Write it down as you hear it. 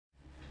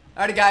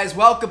Alrighty guys,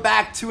 welcome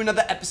back to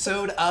another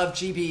episode of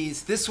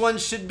GBs. This one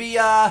should be, ooh,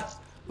 I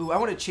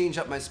want to change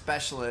up my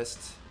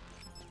specialist.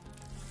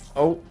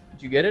 Oh,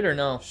 did you get it or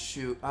no?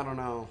 Shoot, I don't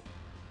know.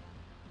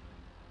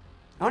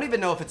 I don't even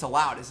know if it's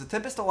allowed. Is the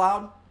Tempest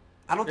allowed?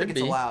 I don't think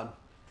it's allowed.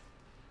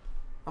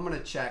 I'm going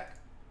to check.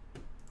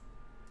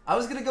 I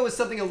was going to go with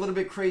something a little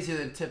bit crazier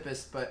than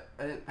Tempest, but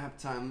I didn't have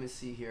time. Let me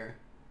see here.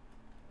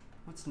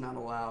 What's not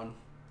allowed?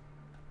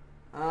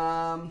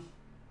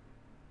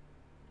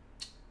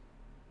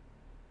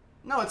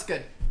 No, it's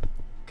good.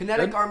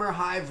 Kinetic Armor,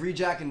 Hive,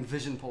 Rejack, and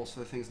Vision Pulse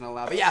for the things not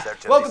allowed. But yeah,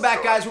 welcome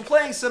back, guys. We're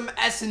playing some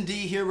S&D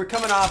here. We're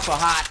coming off a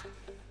hot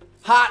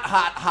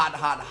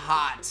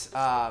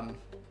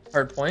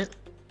Hard point.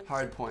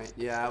 hard point.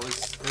 Yeah, it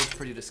was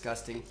pretty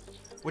disgusting.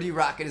 What are you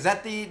rocking? Is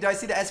that the, do I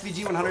see the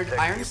SVG 100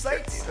 iron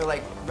sights? Or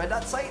like red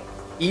dot sight?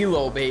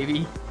 ELO,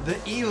 baby. The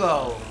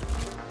ELO.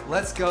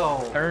 Let's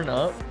go. Turn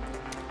up.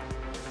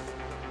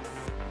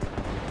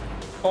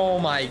 Oh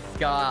my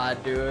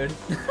god, dude.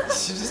 Did you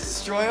just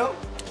destroy him?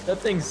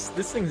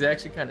 This thing's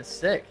actually kind of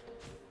sick.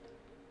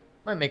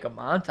 Might make a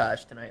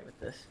montage tonight with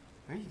this.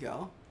 There you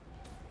go.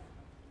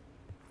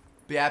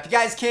 But yeah, if you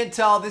guys can't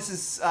tell, this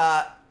is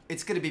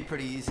it's gonna be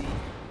pretty easy.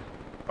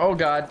 Oh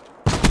god.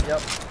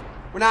 Yep.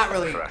 We're not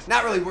really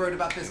worried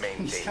about this.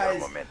 These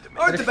guys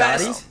aren't the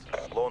best.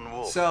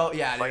 So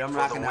yeah, dude, I'm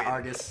rocking that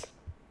Argus.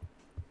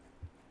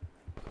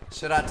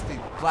 Shout out to the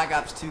Black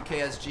Ops 2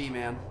 KSG,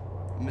 man.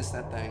 I missed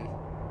that thing.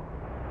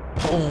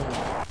 Boom.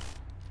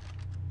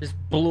 Just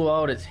blew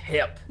out his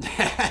hip.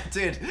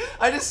 Dude,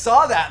 I just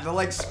saw that. The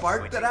like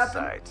spark that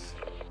happened.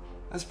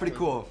 That's pretty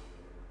cool.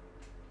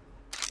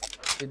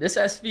 Dude, this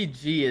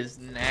SVG is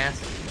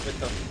nasty with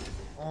the...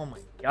 Oh my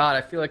god,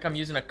 I feel like I'm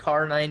using a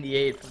Car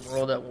 98 from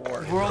World at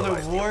War. World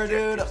at War,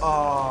 dude?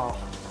 Oh.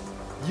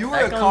 You were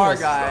a car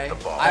guy.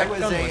 I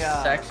was a...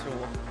 sexual.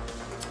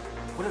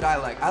 What did I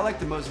like? I like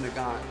the Mosin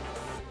Nagant.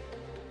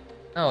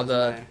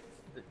 No,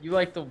 you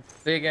like the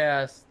big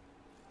ass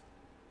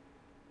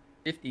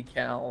 50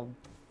 cal,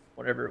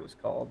 whatever it was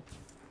called.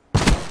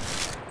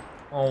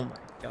 Oh my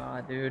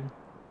god, dude.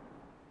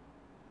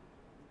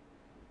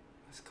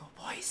 Let's go,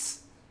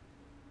 boys.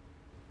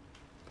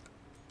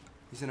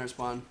 He's in our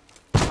spawn.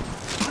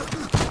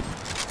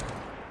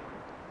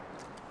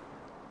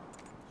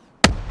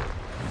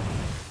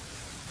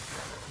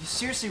 You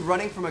seriously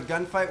running from a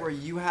gunfight where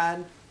you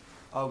had...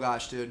 Oh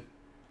gosh, dude.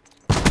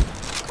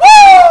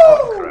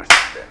 Woo!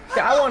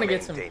 Yeah, I want to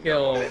get some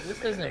kills.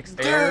 This isn't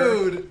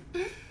fair. Dude!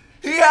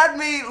 He had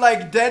me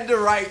like dead to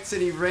rights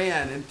and he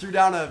ran and threw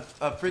down a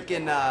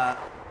freaking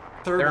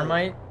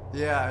Thermite?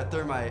 Yeah, a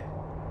thermite.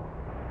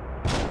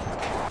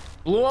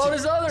 Blew out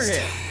his other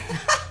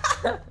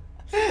hip.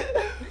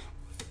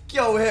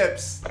 Yo,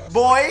 hips,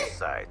 boy.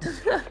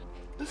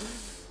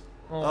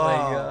 Oh my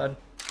god.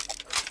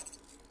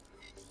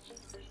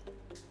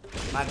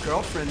 My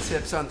girlfriend's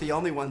hips aren't the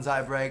only ones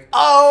I break.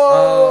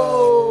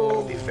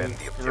 Oh!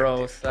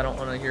 Gross. I don't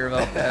want to hear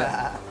about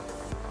that.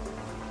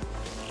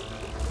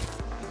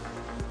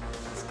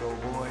 Let's go,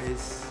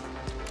 boys.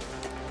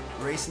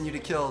 Racing you to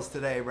kills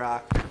today,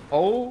 Brock.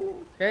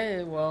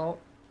 Okay, well.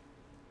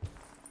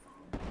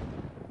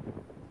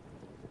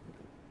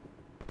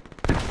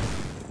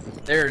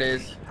 There it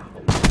is.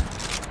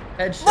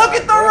 Headshot. Look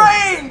at the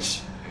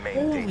range!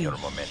 Holy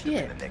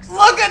shit.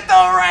 Look at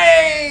the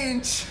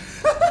range!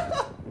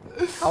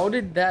 How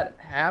did that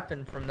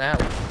happen from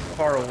that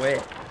far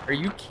away? Are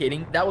you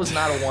kidding? That was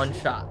not a one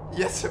shot.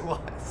 Yes, it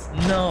was.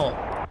 No.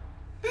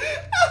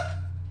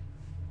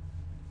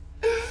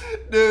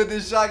 Dude,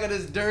 this shotgun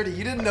is dirty.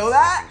 You didn't know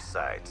that?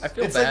 I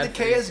feel it's bad like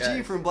the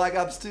KSG from Black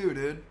Ops 2,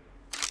 dude.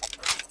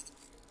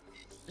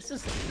 This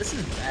is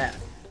bad.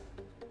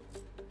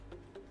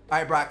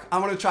 Alright, Brock,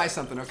 I'm gonna try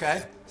something,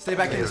 okay? Stay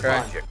back in the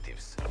spawn.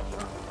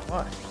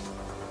 What?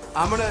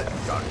 I'm gonna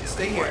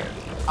stay here.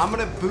 I'm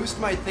gonna boost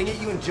my thing at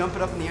you and jump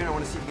it up in the air, and I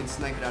wanna see if you can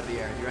snipe it out of the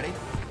air. You ready?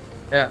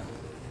 Yeah.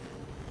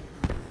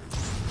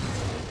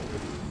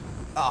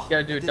 Oh, You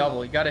gotta do a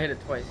double. You gotta hit it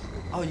twice.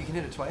 Oh, you can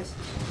hit it twice?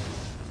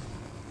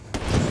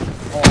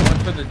 Oh, I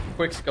went for the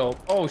quick scope.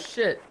 Oh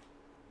shit.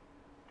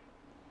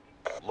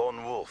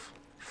 Lone Wolf,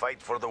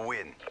 fight for the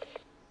win.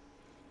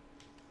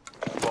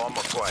 Bomb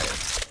acquired.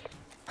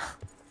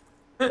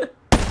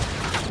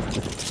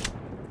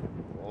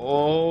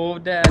 Oh,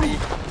 daddy.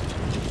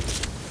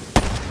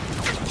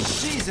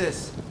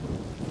 Jesus.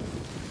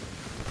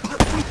 Oh,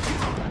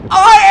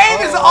 my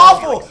aim is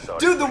awful!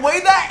 Dude, the way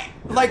that,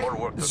 like,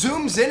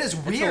 zooms in is It's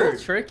a weird. little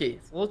tricky.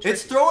 It's a little tricky.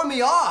 It's throwing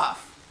me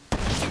off.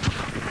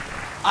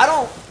 I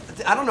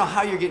don't know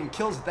how you're getting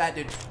kills with that,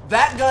 dude.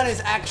 That gun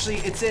is actually,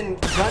 it's in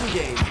gun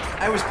game.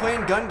 I was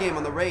playing gun game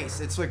on the race.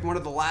 It's like one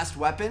of the last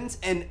weapons,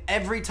 and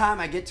every time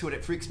I get to it,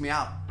 it freaks me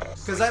out.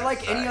 Because I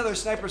like any other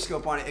sniper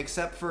scope on it,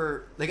 except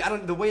for, like,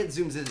 the way it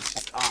zooms in is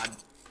just odd.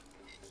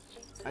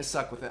 I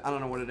suck with it. I don't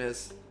know what it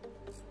is.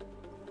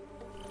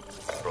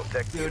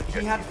 Dude,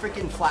 he had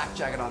freaking flak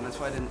jacket on. That's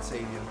why I didn't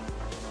save you.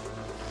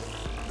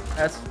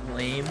 That's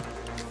lame.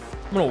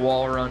 I'm gonna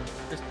wall run.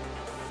 Just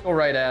go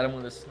right at him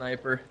with a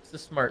sniper. It's a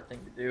smart thing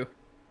to do.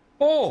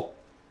 Oh!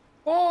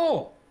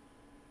 Oh!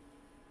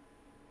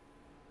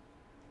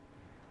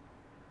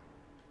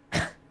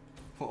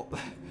 Well,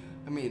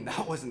 I mean,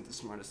 that wasn't the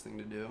smartest thing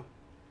to do.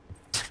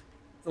 It's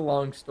a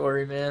long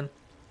story, man.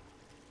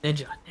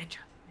 Ninja.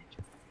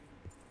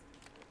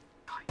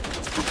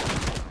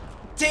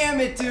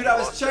 Damn it, dude! I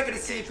was checking to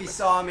see if he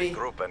saw me.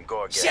 Group and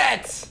go again.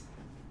 Shit!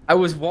 I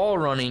was wall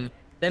running,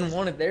 then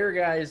one of their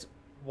guys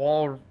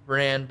wall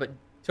ran, but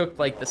took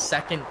like the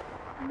second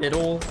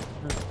middle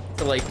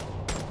to like,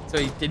 so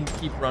he didn't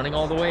keep running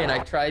all the way, and I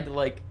tried to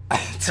like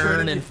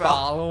turn and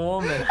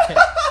follow him, and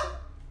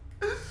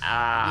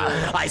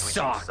I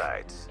suck.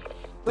 Sides.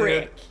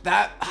 Dude,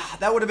 that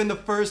would have been the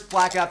first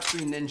Black Ops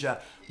 3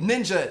 Ninja.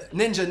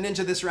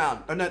 Ninja this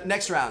round. Or no,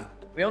 next round.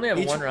 We only have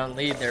a 1-round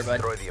lead there, bud.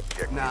 Destroy the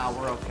objective. Nah,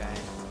 we're okay.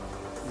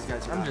 These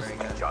guys are not very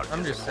good.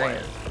 I'm just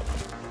saying.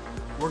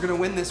 We're gonna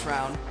win this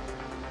round.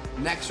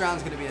 Next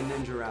round's gonna be a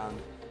Ninja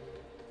round.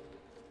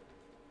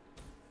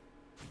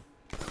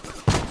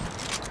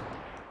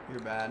 You're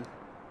bad.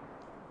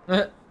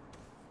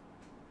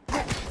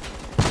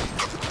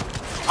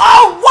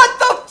 Oh, what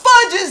the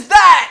fudge is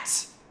that?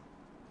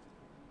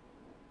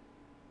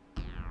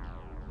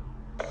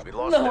 We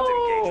lost that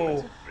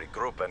engagement.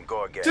 Regroup and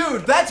go again.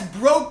 Dude, that's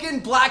broken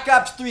Black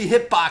Ops 3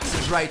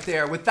 hitboxes right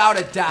there, without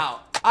a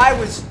doubt. I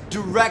was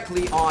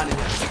directly on him.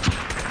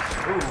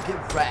 Ooh,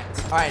 get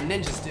wrecked. Alright,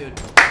 ninjas, dude.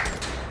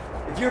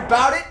 If you're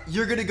about it,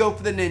 you're gonna go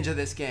for the ninja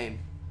this game.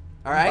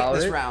 Alright,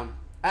 this round.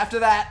 After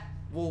that,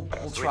 we'll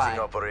try. Switching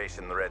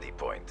operation ready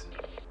point.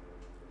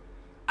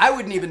 I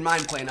wouldn't even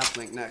mind playing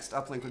uplink next.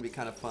 Uplink would be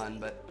kind of fun,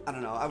 but I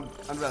don't know.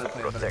 I'd rather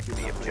play Protect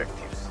the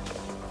objectives.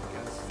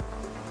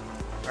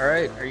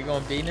 Alright, are you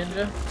going B,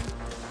 Ninja?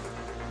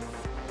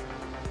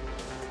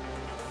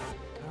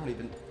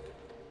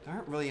 There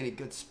aren't really any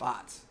good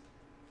spots.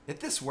 If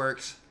this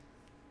works,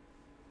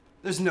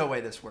 there's no way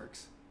this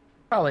works.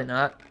 Probably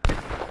not.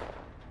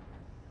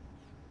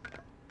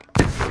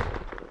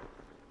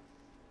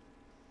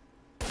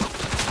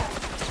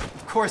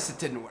 Of course it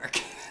didn't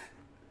work.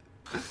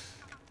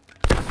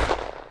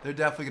 They're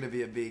definitely gonna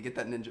be a B. Get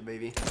that ninja,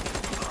 baby.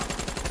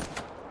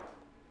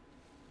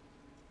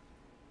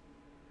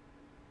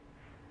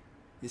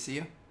 You see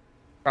you?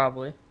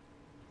 Probably.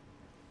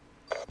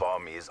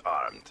 Bomb is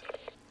armed.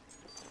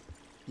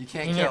 You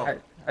can't Dang kill.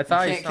 it, I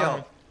thought you you can't saw kill.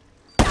 me.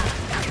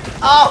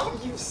 Oh,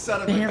 you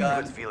son of a Damn.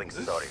 gun. Good feeling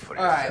sorry for you.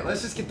 Alright,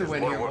 let's just get the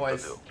win here,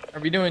 boys. Are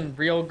we doing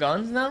real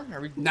guns now?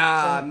 Are we?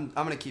 Nah, I'm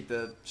gonna keep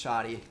the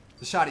shotty.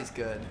 The shotty's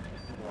good.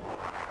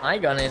 My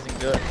gun isn't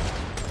good.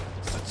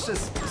 It's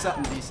just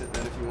something decent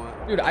then if you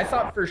want. Dude, I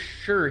thought for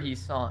sure he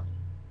saw me.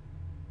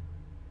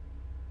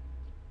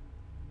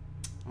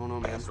 Oh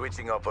no, man.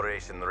 Switching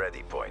operation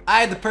ready point.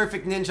 I had the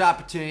perfect ninja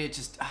opportunity. It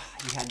just,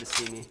 he had to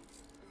see me.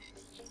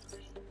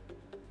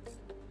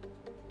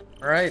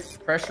 All right,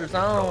 pressure's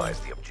on. Neutralize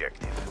the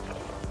objective.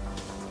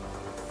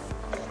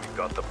 We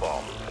got the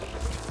bomb.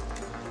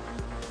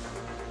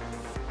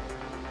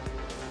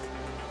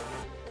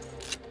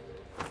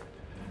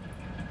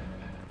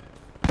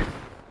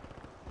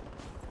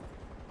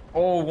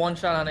 Oh, one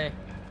shot on A.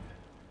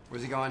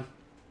 Where's he going?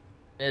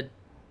 Mid.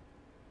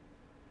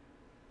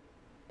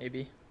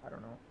 Maybe. I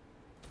don't know.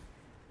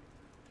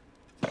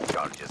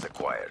 Charges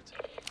acquired.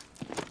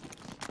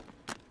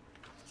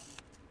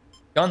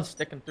 Gun's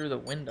sticking through the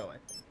window, I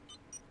think.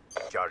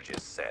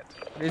 Charges set.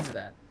 What is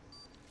that?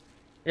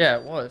 Yeah,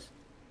 it was.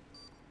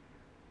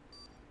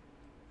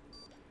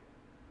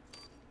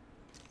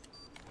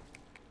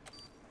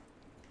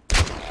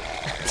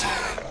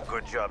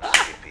 Good job,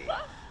 CP.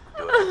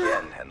 Do it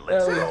again and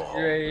let's That go was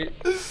home.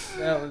 great.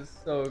 That was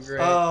so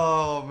great.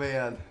 Oh,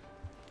 man.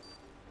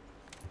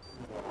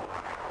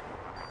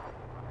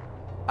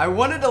 I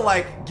wanted to,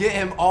 like, get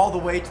him all the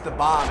way to the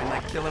bomb and,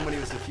 like, kill him when he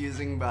was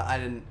defusing, but I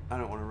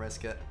don't want to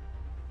risk it.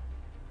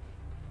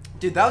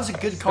 Dude, that was a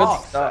good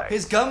call. stuff.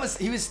 His gun was,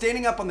 he was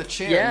standing up on the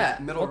chair in Yeah,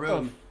 that middle what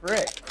room. the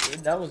frick,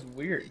 dude? That was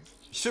weird. You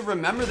should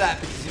remember that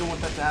because you don't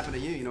want that to happen to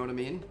you, you know what I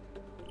mean?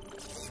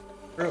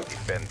 True.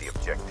 Defend the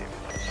objective.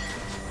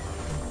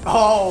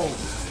 Oh,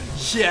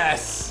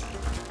 yes.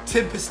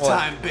 Tempest What?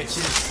 time,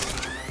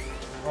 bitches.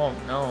 Oh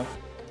no.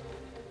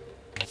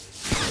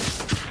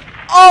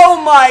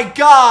 Oh my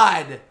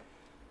god!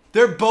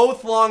 They're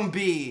both long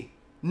B.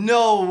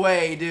 No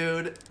way,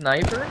 dude.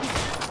 Sniper?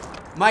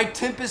 My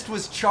Tempest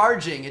was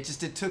charging. It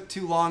took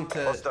too long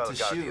to Hostile shoot.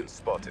 Guardian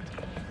spotted.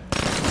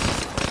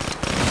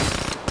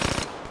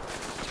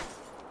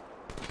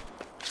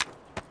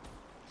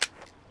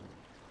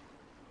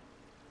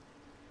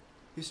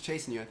 Who's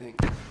chasing you, I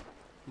think?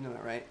 You know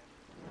that, right?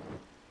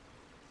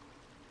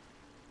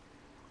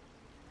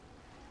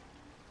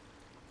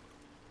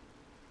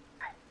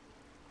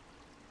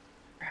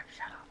 Crap,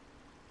 shut up.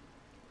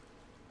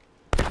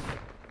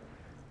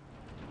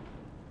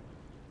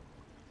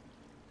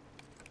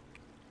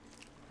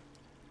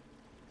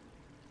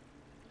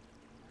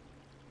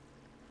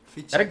 If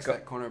he Let it checks go.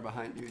 that corner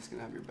behind you, he's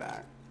gonna have your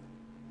back.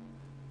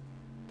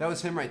 That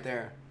was him right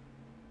there.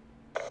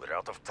 We're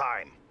out of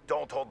time.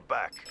 Don't hold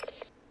back.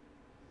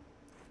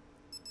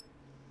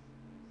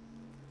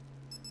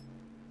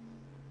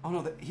 Oh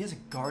no, he has a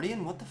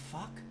Guardian? What the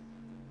fuck?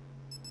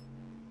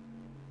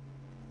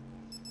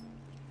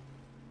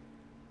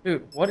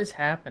 Dude, what is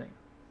happening?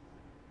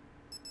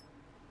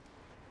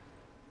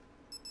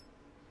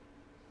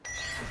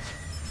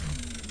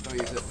 Don't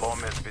use The it. bomb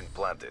has been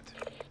planted.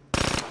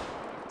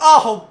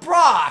 Oh,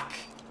 Brock!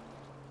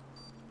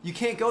 You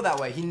can't go that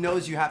way. He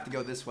knows you have to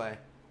go this way.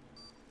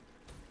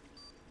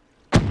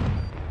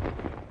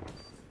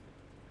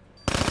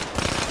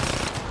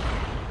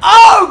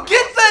 Oh,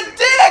 get the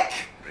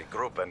dick!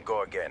 Regroup and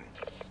go again.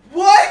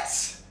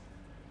 What?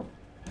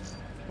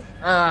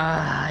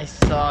 Ah, I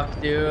suck,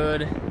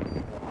 dude.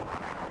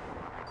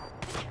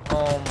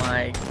 Oh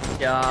my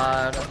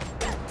god.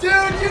 Dude,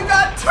 you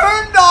got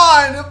turned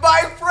on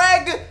by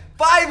Frag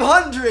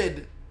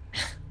 500.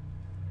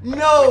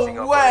 No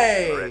Switching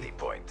way. operation ready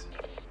point.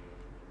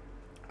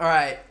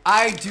 Alright,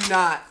 I do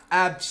not,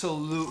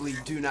 absolutely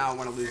do not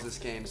want to lose this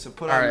game. So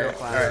put on Alright, real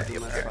class alright,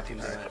 and let's fucking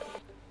do it.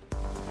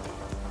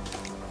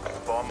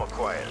 Bomb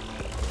acquired.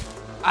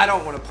 I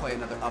don't want to play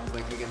another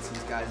uplink against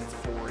these guys. It's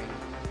boring.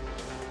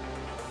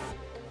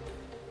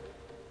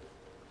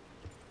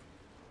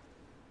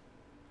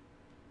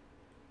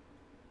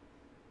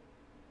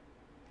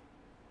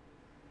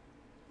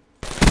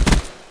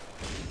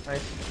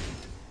 Nice.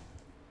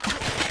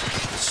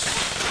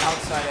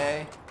 Outside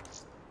A.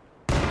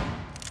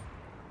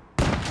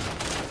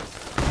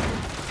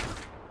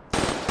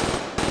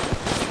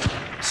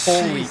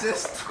 Holy.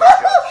 Jesus.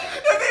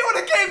 If he would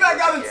have came back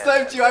out and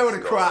sniped you, I would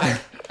have cried.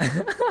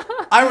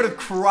 I would have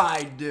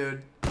cried,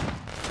 dude.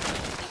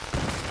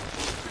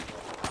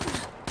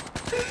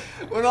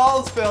 When all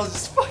else fails,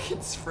 just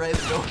fucking spray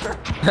the door.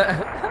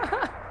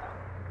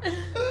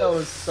 That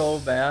was so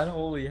bad.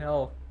 Holy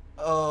hell.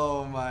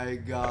 Oh my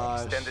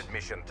gosh. Extended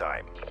mission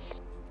time.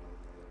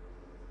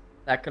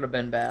 That could have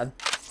been bad.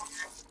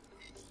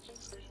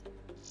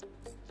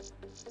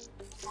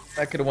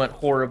 That could have went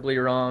horribly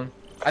wrong.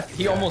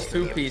 He almost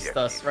two-pieced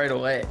us right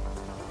away.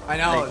 I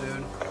know, Like-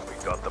 dude.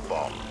 We got the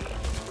bomb.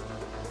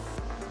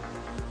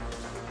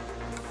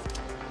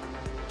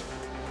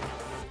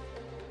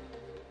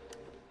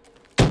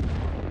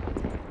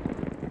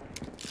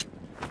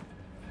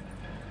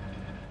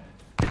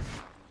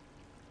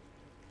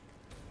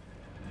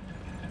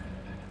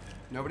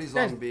 Nobody's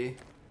Guys- long B.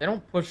 They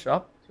don't push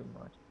up too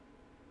much.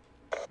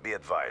 Be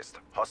advised.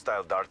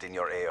 Hostile dart in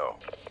your AO.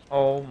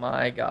 Oh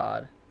my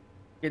god.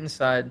 Get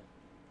inside.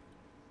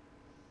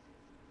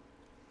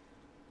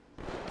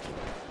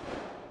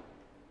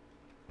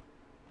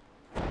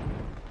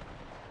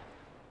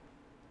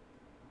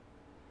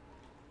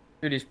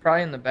 Dude, he's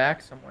probably in the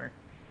back somewhere.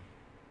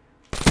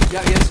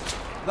 Yeah, he is.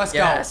 Let's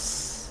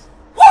Yes.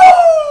 go.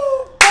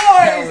 Woo! Boys,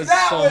 That was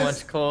that so was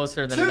much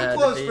closer than too it had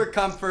close to be. for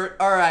comfort.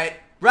 All right.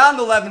 Round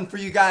 11 for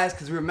you guys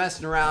because we were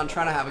messing around,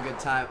 trying to have a good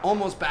time.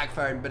 Almost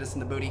backfired and bit us in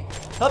the booty.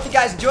 Hope you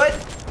guys enjoyed.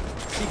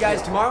 See you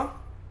guys tomorrow.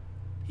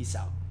 Peace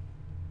out.